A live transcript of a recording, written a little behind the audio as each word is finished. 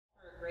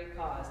great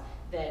cause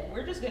that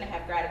we're just going to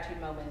have gratitude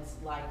moments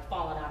like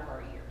falling out of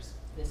our ears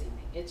this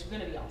evening. It's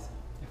going to be awesome.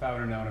 If I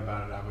would have known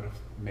about it, I would have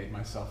made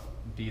myself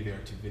be there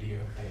to videotape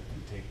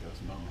and take those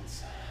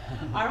moments.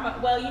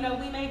 Well, you know,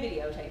 we may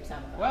videotape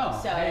some of them.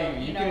 Well, so,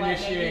 hey, you know can what,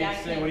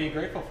 initiate, say, what are you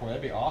grateful for?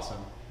 That'd be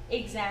awesome.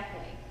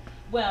 Exactly.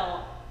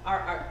 Well,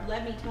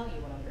 let me tell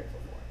you what I'm grateful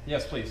for.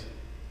 Yes, please.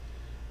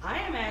 I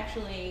am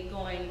actually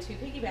going to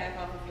piggyback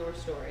off of your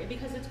story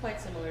because it's quite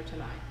similar to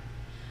mine.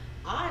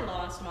 I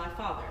lost my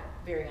father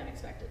very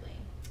unexpectedly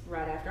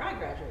right after I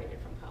graduated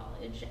from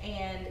college,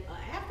 and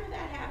after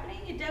that happening,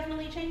 it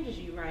definitely changes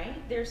you, right?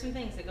 There's some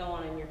things that go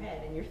on in your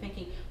head, and you're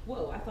thinking,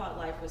 whoa, I thought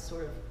life was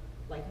sort of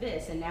like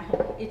this, and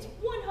now it's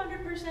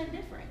 100%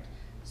 different.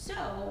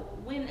 So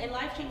when a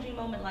life-changing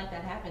moment like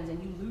that happens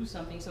and you lose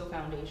something so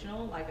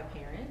foundational like a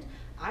parent,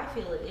 I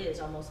feel it is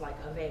almost like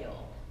a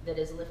veil that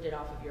is lifted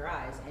off of your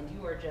eyes, and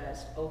you are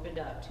just opened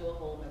up to a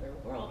whole nother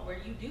world where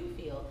you do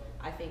feel,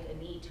 I think,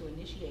 a need to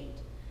initiate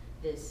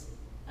this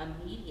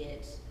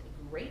immediate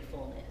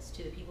gratefulness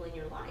to the people in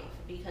your life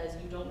because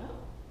you don't know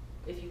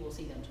if you will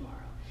see them tomorrow.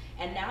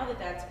 And now that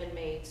that's been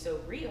made so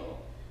real,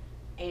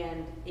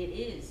 and it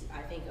is,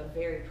 I think, a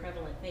very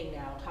prevalent thing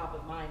now, top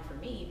of mind for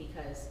me,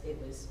 because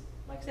it was,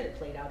 like I said, it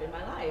played out in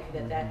my life,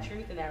 that that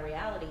truth and that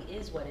reality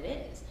is what it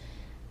is.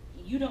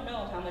 You don't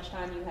know how much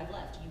time you have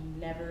left. You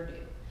never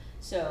do.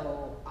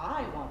 So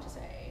I want to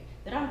say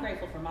that I'm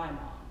grateful for my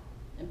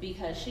mom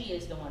because she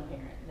is the one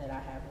parent that I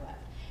have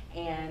left.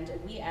 And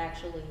we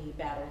actually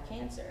battled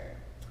cancer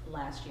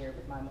last year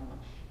with my mom.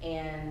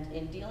 And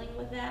in dealing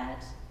with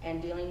that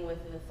and dealing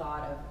with the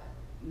thought of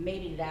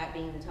maybe that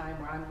being the time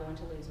where I'm going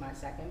to lose my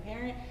second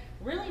parent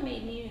really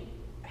made me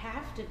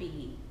have to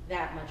be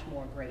that much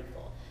more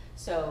grateful.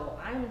 So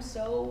I'm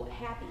so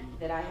happy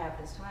that I have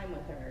this time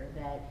with her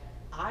that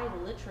I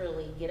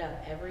literally get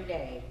up every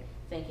day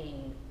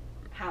thinking,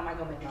 how am I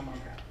going to make my mom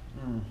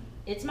proud?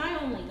 It's my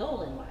only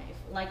goal in life.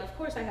 Like, of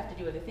course, I have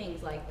to do other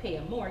things like pay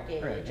a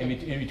mortgage. Right,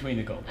 in between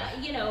the goals.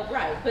 You know,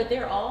 right. But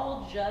they're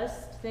all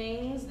just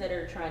things that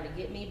are trying to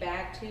get me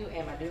back to,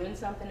 am I doing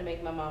something to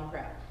make my mom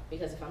proud?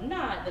 Because if I'm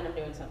not, then I'm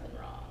doing something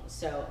wrong.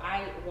 So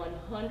I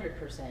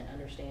 100%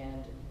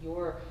 understand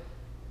your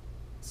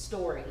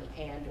story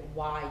and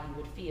why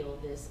you would feel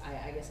this,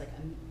 I guess, like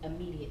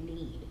immediate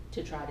need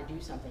to try to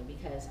do something,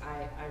 because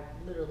I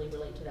literally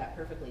relate to that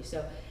perfectly.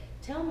 So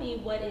tell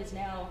me what is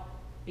now,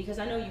 because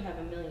I know you have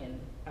a million,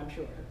 I'm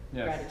sure,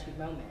 gratitude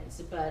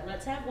moments, but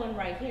let's have one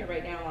right here,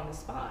 right now on the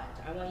spot.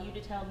 I want you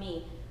to tell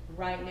me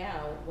right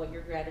now what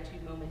your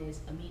gratitude moment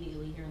is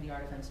immediately here in the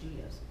ARTxFM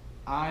studios.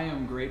 I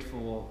am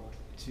grateful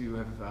to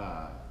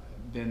have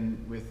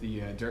been with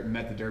the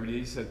met the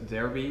Derby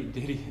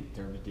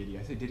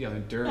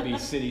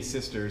City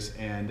Sisters,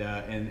 and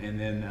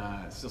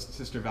then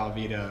Sister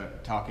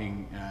Valvita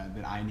talking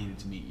that I needed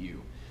to meet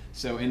you.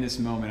 So in this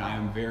moment, I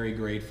am very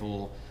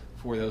grateful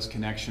for those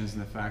connections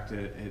and the fact that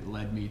it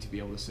led me to be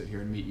able to sit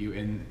here and meet you,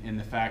 and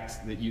the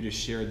fact that you just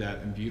shared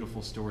that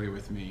beautiful story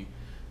with me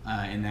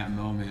in that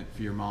moment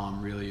for your mom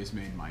really has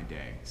made my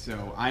day.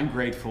 So I'm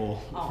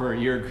grateful for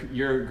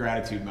your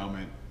gratitude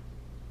moment,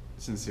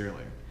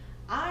 sincerely.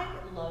 I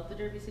love the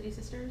Derby City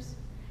Sisters,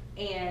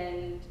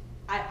 and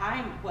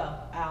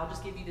I'll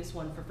just give you this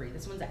one for free.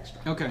 This one's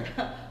extra. Okay.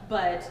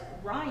 But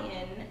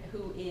Ryan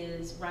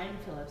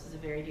Phillips is a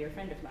very dear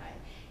friend of mine,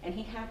 and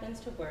he happens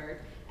to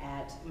work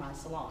at my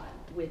salon,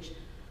 which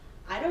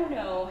I don't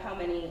know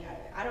how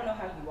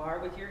you are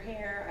with your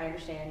hair. I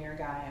understand you're a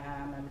guy,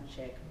 I'm a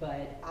chick,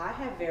 but I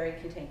have very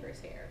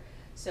cantankerous hair.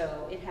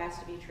 So it has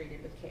to be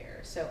treated with care.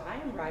 So I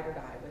am ride or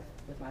die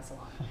with my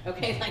salon.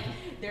 Okay, like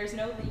there's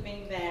no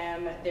leaving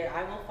them.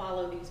 I will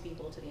follow these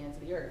people to the ends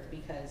of the earth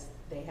because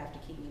they have to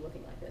keep me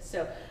looking like this.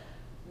 So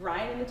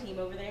Ryan and the team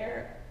over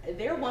there,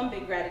 their one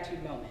big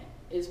gratitude moment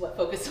is what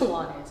Focus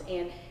Salon is.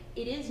 And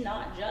it is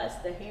not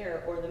just the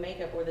hair or the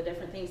makeup or the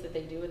different things that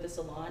they do at the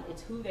salon,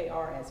 it's who they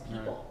are as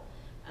people.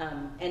 Right.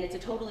 And it's a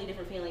totally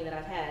different feeling that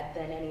I've had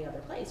than any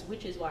other place,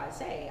 which is why I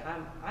say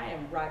I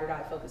am ride or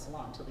die Focus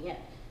Salon till the end,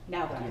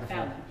 now that I've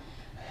found them.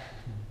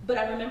 But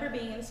I remember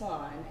being in the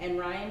salon and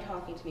Ryan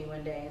talking to me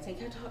one day and saying,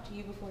 can I talk to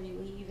you before you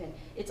leave? And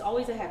it's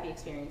always a happy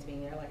experience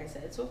being there, like I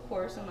said. So of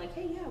course I'm like,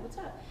 hey, yeah, what's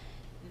up?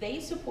 They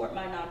support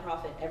my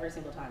nonprofit every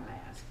single time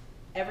I ask.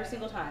 Every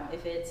single time.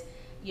 If it's,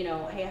 you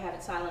know, hey, I have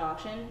it silent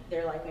auction,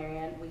 they're like,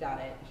 Marianne, we got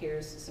it.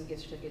 Here's some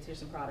gift certificates, here's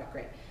some product,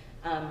 great.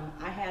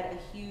 I had a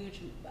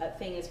huge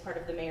thing as part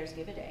of the Mayor's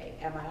Give-A-Day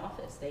at my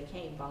office. They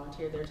came,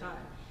 volunteered their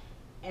time.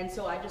 And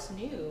so I just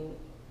knew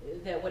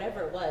that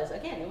whatever it was,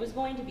 again, it was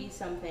going to be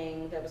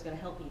something that was going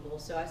to help people.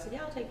 So I said,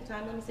 yeah, I'll take the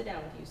time, let me sit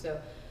down with you.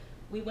 So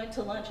we went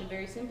to lunch, and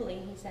very simply,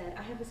 he said,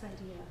 I have this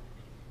idea,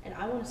 and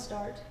I want to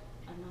start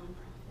a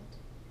nonprofit.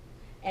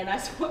 And I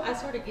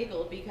sort of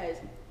giggled because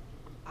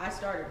I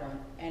started one,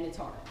 and it's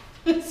hard.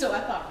 So I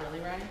thought, really,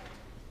 Ryan?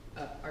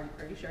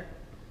 Are you sure?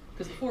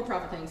 Because the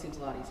for-profit thing seems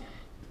a lot easier.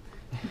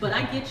 But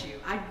I get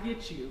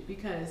you,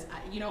 because,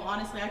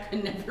 honestly, I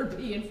could never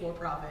be in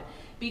for-profit,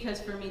 because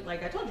for me,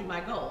 like I told you, my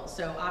goal,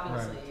 so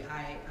obviously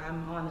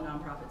I'm on the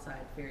nonprofit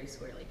side very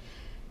squarely.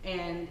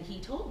 and he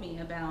told me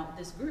about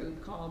this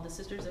group called the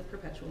Sisters of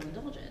Perpetual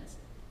Indulgence.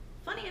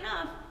 Funny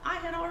enough, I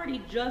had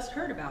already just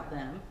heard about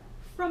them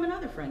from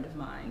another friend of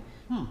mine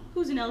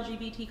who's an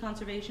LGBT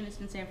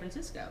conservationist in San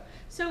Francisco.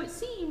 So it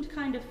seemed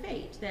kind of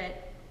fate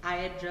that I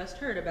had just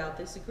heard about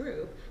this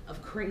group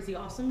of crazy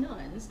awesome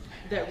nuns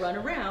that run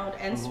around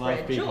and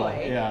spread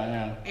joy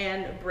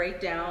and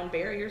break down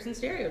barriers and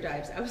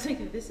stereotypes. I was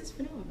like, this is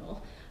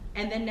phenomenal.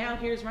 And then now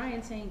here's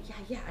Ryan saying,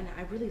 yeah, and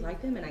I really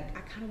like them and I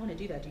kind of want to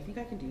do that. Do you think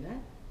I can do that?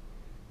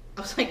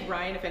 I was like,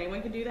 Ryan, if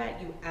anyone can do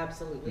that, you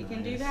absolutely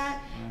can do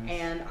that.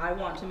 And I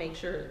want to make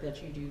sure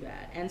that you do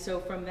that. And so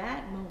from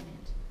that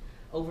moment,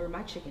 over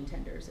my chicken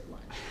tenders at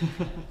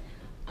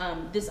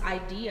lunch, this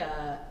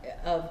idea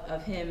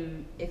of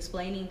him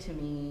explaining to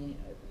me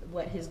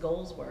what his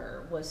goals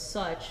were was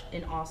such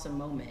an awesome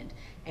moment.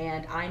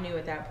 And I knew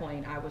at that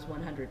point I was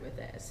 100 with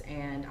this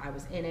and I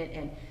was in it.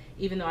 And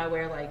even though I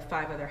wear like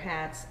 5 other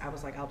hats, I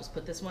was like, I'll just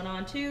put this one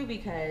on too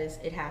because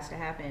it has to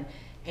happen.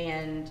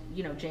 And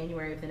you know,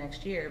 January of the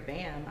next year,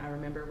 bam, I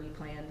remember we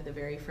planned the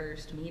very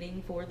first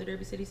meeting for the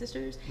Derby City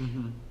Sisters.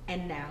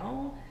 And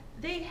now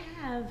they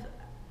have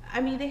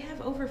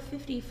over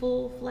 50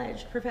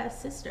 full-fledged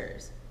professed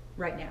sisters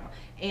right now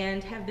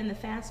and have been the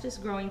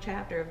fastest growing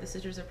chapter of the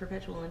Sisters of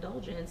Perpetual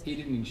Indulgence. He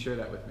didn't even share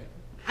that with me.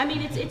 I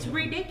mean, it's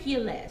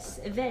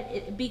ridiculous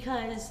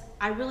because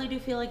I really do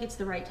feel like it's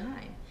the right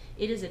time.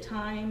 It is a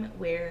time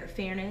where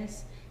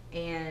fairness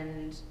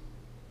and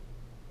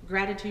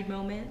gratitude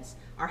moments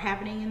are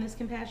happening in this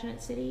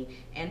compassionate city,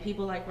 and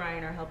people like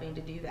Ryan are helping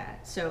to do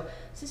that. So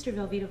Sister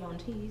Velveeta Von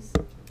Teese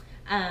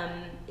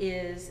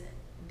is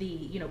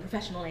the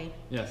professional name.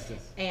 Yes.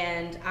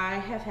 And I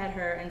have had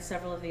her and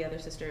several of the other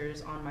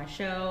sisters on my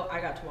show.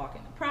 I got to walk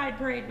in the Pride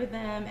Parade with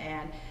them,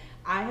 and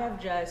I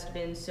have just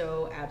been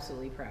so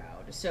absolutely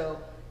proud. So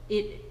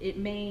it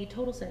made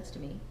total sense to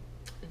me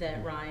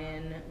that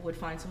Ryan would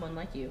find someone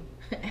like you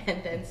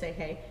and then say,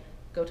 hey,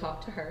 go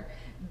talk to her,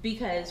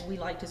 because we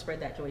like to spread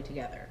that joy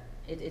together.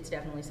 It's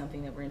definitely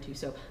something that we're into.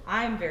 So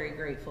I'm very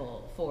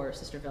grateful for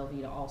Sister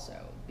Velveeta also,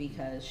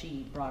 because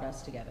she brought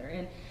us together,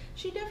 and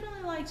she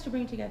definitely likes to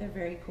bring together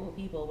very cool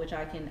people, which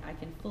I can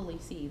fully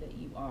see that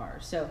you are.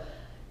 So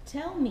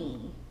tell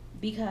me,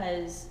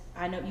 because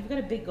I know you've got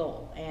a big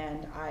goal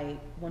and I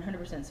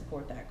 100%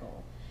 support that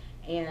goal,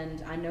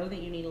 and I know that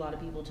you need a lot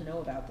of people to know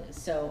about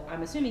this. So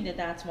I'm assuming that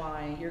that's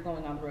why you're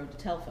going on the road to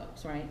tell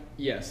folks, right?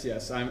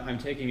 Yes. I'm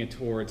taking a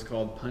tour. It's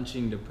called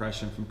Punching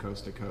Depression from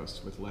Coast to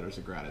Coast with Letters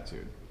of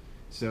Gratitude.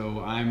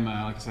 So I'm,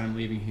 like I said, I'm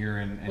leaving here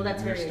and well,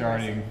 that's we're very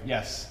starting.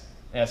 aggressive.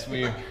 Yes,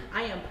 we.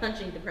 I am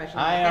punching depression.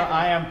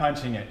 I am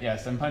punching it.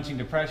 Yes, I'm punching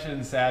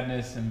depression,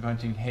 sadness, and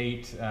punching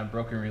hate,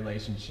 broken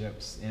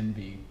relationships,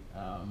 envy,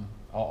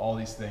 all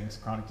these things,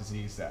 chronic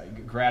disease.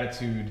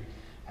 Gratitude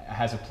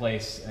has a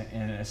place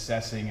in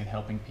assessing and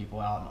helping people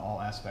out in all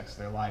aspects of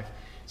their life.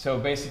 So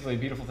basically,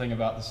 the beautiful thing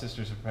about the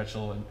Sisters of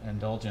Perpetual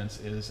Indulgence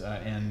is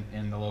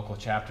in the local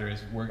chapter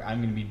is I'm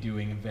going to be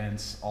doing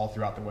events all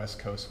throughout the West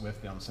Coast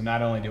with them. So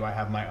not only do I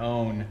have my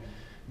own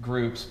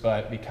groups,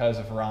 but because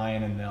of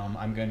Ryan and them,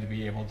 I'm going to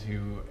be able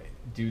to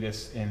do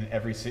this in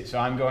every city. So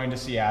I'm going to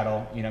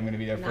Seattle. I'm going to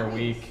be there for a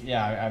week.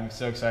 Yeah, I'm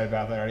so excited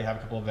about that. I already have a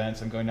couple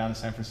events. I'm going down to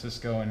San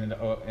Francisco and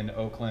into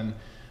Oakland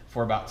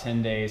for about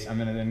 10 days. I'm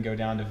going to then go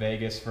down to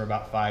Vegas for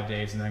about 5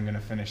 days, and then I'm going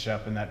to finish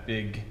up in that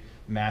big,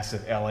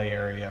 massive LA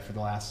area for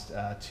the last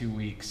 2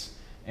 weeks.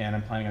 And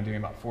I'm planning on doing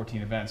about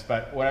 14 events.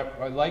 But what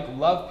I'd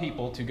love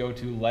people to go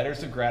to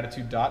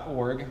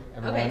lettersofgratitude.org.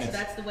 Okay, so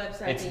that's the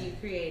website that you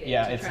created.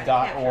 Yeah, it's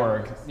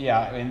 .org.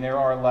 Yeah, and there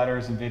are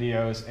letters and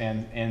videos,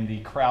 and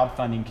the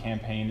crowdfunding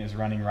campaign is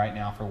running right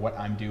now for what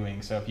I'm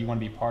doing. So if you want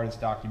to be part of this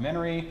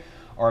documentary,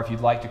 or if you'd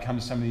like to come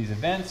to some of these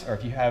events, or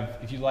if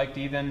you'd like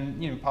to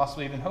even,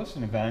 possibly even host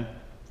an event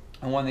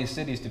in one of these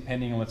cities,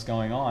 depending on what's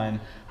going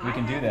on, we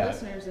can do that. I have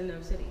listeners in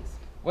those cities.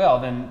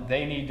 Well, then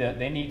they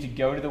need to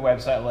go to the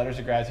website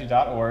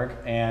lettersofgratitude.org,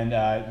 and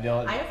they'll.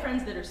 I have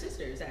friends that are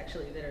sisters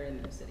actually that are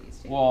in those cities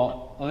too.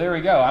 Well, there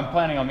we go. I'm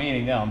planning on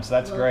meeting them, so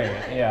that's great.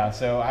 Good. Yeah,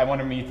 so I want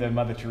to meet the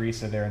Mother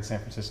Teresa there in San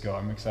Francisco.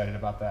 I'm excited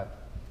about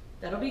that.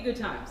 That'll be good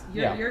times.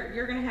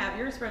 You're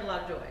gonna spread a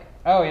lot of joy.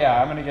 Oh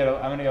yeah, I'm gonna get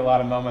a lot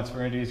of moments.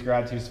 We're gonna do these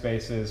gratitude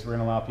spaces. We're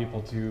gonna allow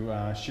people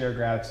to share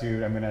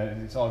gratitude.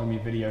 It's all gonna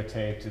be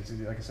videotaped. It's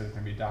like I said, it's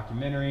gonna be a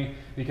documentary,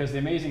 because the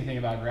amazing thing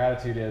about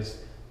gratitude is.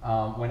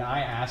 When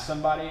I ask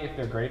somebody if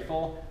they're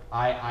grateful,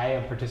 I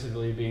am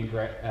participating being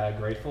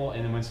grateful,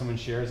 and then when someone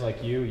shares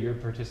like you're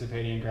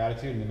participating in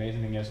gratitude. And the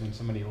amazing thing is, when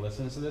somebody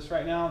listens to this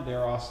right now,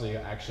 they're also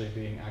actually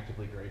being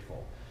actively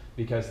grateful,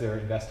 because they're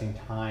investing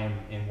time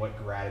in what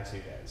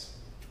gratitude is.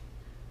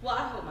 Well,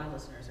 I hope my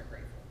listeners are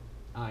grateful.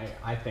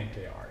 I think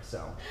they are.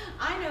 So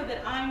I know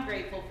that I'm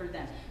grateful for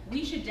them.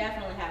 We should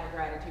definitely have a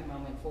gratitude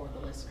moment for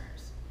the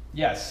listeners.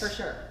 Yes. For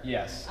sure.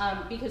 Yes.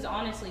 Because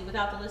honestly,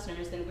 without the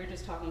listeners, then we're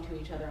just talking to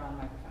each other on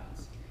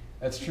microphones.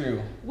 That's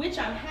true. Which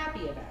I'm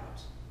happy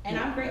about. And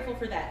I'm grateful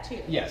for that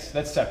too. Yes,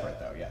 that's separate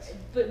though, yes.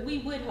 But we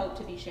would hope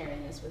to be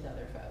sharing this with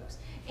other folks.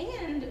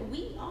 And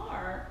we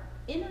are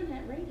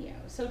internet radio.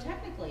 So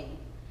technically,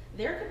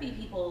 There could be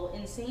people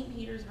in St.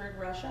 Petersburg,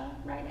 Russia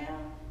right now,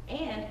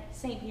 and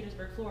St.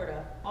 Petersburg,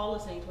 Florida, all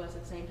listening to us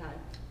at the same time.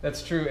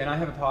 That's true, and I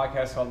have a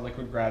podcast called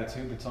Liquid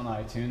Gratitude that's on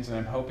iTunes, and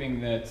I'm hoping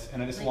that,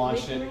 and I just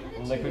launched it,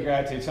 Liquid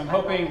Gratitude. So I'm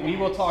hoping we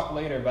will talk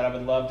later, but I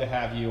would love to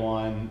have you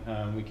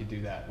on. We could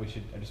do that.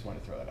 I just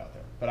want to throw that out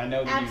there. But I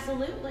know that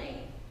absolutely.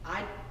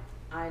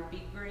 I'd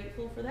be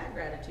grateful for that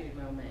gratitude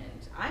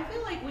moment. I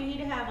feel like we need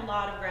to have a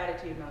lot of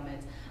gratitude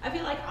moments. I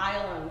feel like I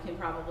alone can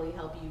probably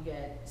help you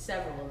get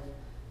several of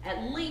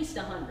at least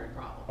 100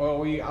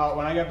 probably. Well,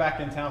 when I get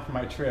back in town for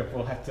my trip,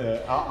 we'll have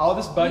to. I'll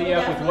just buddy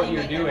up with what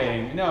you're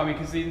doing. No, I mean,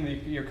 because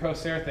even your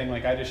co-Sarah thing,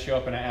 like I just show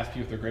up and I ask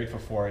people what they're grateful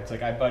for. It's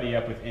like I buddy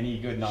up with any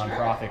good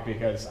nonprofit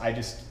because I'm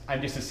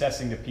just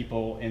assessing the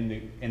people in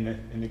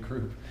the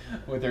group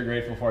what they're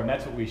grateful for, and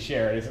that's what we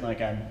share. It isn't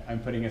like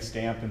I'm putting a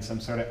stamp and some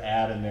sort of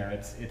ad in there.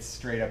 It's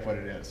straight up what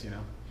it is, you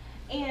know.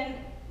 And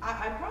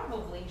I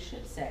probably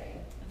should say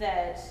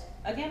that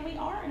again, we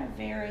are in a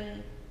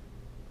very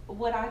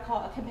what I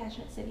call a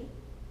compassionate city,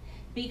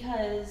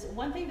 because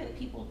one thing that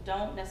people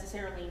don't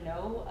necessarily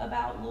know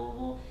about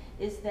Louisville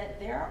is that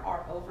there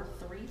are over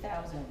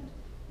 3,000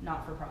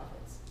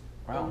 not-for-profits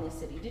in this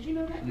city. Did you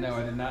know that, Chris? No,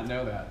 I did not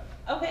know that.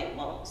 Okay,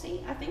 well,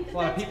 see, I think that's a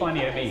lot of people I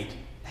need to meet.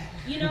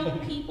 You know,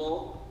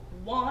 people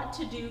want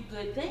to do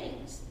good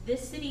things.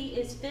 This city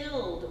is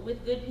filled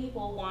with good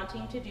people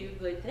wanting to do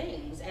good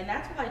things, and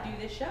that's why I do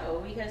this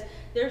show, because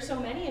there's so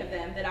many of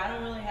them that I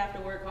don't really have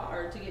to work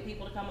hard to get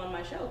people to come on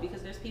my show,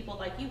 because there's people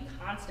like you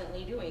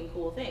constantly doing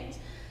cool things.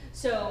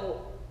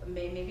 So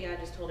maybe I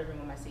just told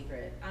everyone my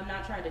secret. I'm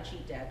not trying to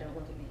cheat, Dad. Don't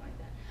look at me like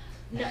that.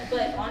 No,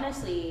 but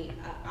honestly,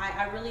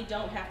 I really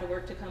don't have to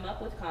work to come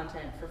up with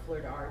content for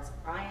Florida Arts.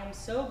 I am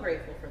so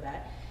grateful for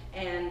that.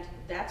 And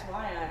that's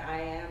why I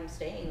am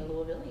staying a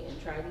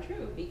Louisvillian, tried and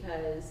true,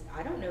 because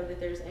I don't know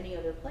that there's any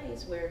other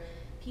place where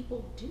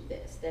people do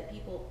this, that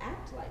people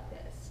act like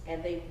this,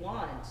 and they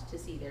want to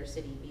see their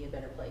city be a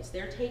better place.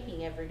 They're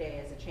taking every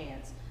day as a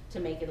chance to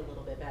make it a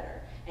little bit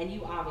better. And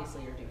you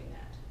obviously are doing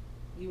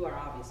that. You are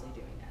obviously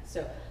doing that.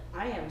 So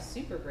I am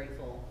super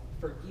grateful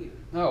for you.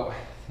 Oh,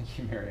 thank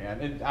you,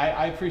 Marianne. And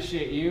I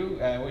appreciate you,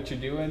 what you're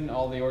doing,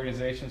 all the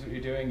organizations, what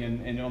you're doing,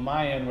 and on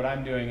my end, what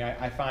I'm doing,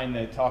 I find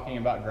that talking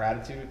about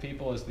gratitude with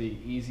people is the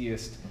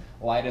easiest,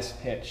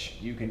 lightest pitch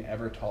you can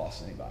ever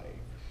toss anybody.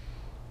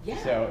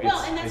 Yeah, so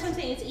well, and that's what I'm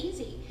saying, it's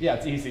easy. Yeah,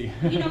 it's easy.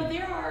 You know,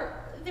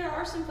 there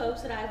are some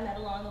folks that I've met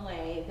along the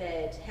way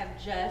that have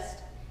just,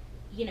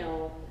 you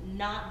know,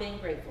 not been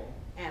grateful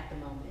at the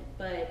moment,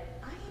 but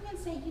I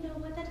even say, you know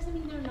what, that doesn't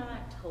mean they're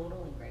not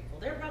totally grateful.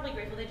 They're probably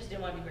grateful, they just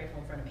didn't want to be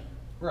grateful in front of me.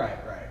 Right.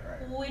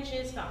 Which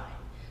is fine.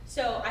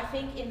 So I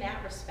think in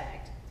that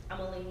respect, I'm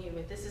gonna leave you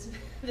with this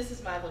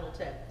is my little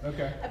tip.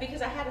 Okay.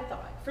 Because I had a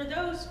thought. For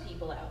those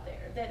people out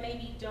there that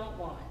maybe don't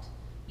want,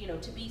 you know,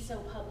 to be so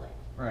public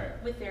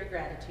with their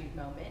gratitude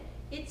moment,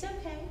 it's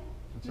okay.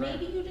 That's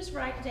maybe you just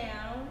write it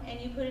down and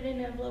you put it in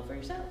an envelope for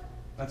yourself.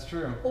 That's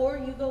true. Or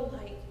you go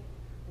like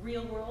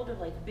Real World or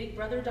like Big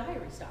Brother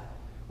Diary style.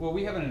 Well,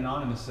 we have an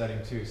anonymous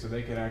setting too, so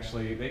they can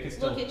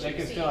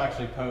still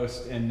actually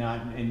post and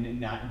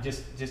not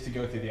just to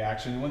go through the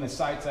action. When the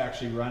site's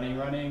actually running,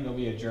 there'll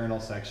be a journal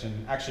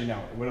section. Actually, no,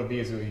 what it'll be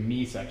is a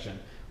me section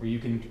where you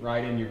can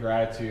write in your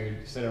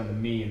gratitude, set it on the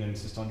me, and then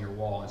it's just on your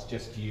wall. It's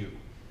just you,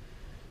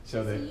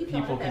 so that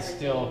people can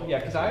still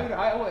because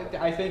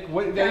I think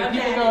what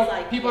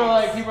people are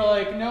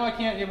like no, I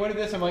can't. What is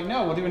this? I'm like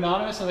no, we'll do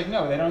anonymous. I'm like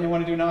no, they don't even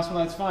want to do anonymous.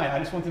 Well, that's fine. I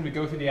just want them to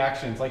go through the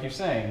actions, like you're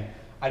saying.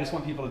 I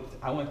want people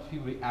to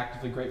be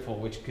actively grateful,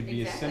 which could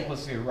be as simple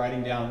as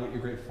writing down what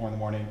you're grateful for in the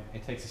morning.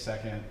 It takes a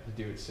second to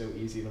do. It's so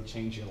easy. It'll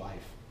change your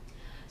life.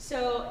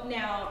 So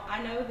now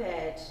I know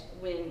that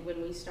when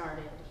we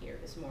started here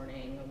this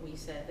morning, we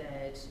said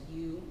that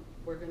you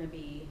were going to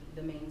be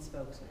the main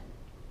spokesman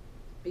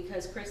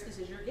because Chris, this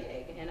is your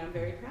gig, and I'm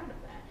very proud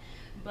of that.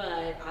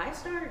 But I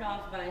started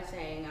off by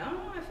saying, I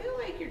don't know, I feel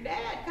like your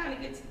dad kind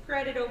of gets the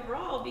credit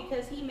overall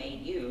because he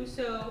made you.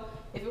 So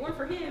if it weren't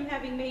for him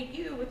having made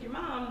you with your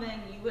mom, then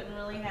you wouldn't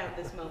really have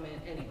this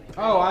moment anyway. Right?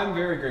 Oh, I'm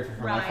very grateful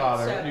for my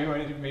father. So you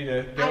wanted me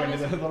to go into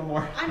that a little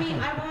more? I mean,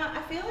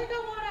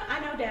 I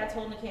know Dad's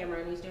holding the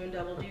camera and he's doing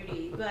double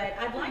duty, but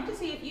I'd like to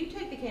see if you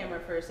take the camera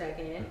for a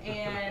second,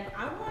 and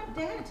I want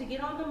Dad to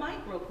get on the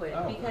mic real quick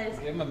because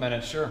give him a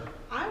minute, sure.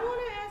 I want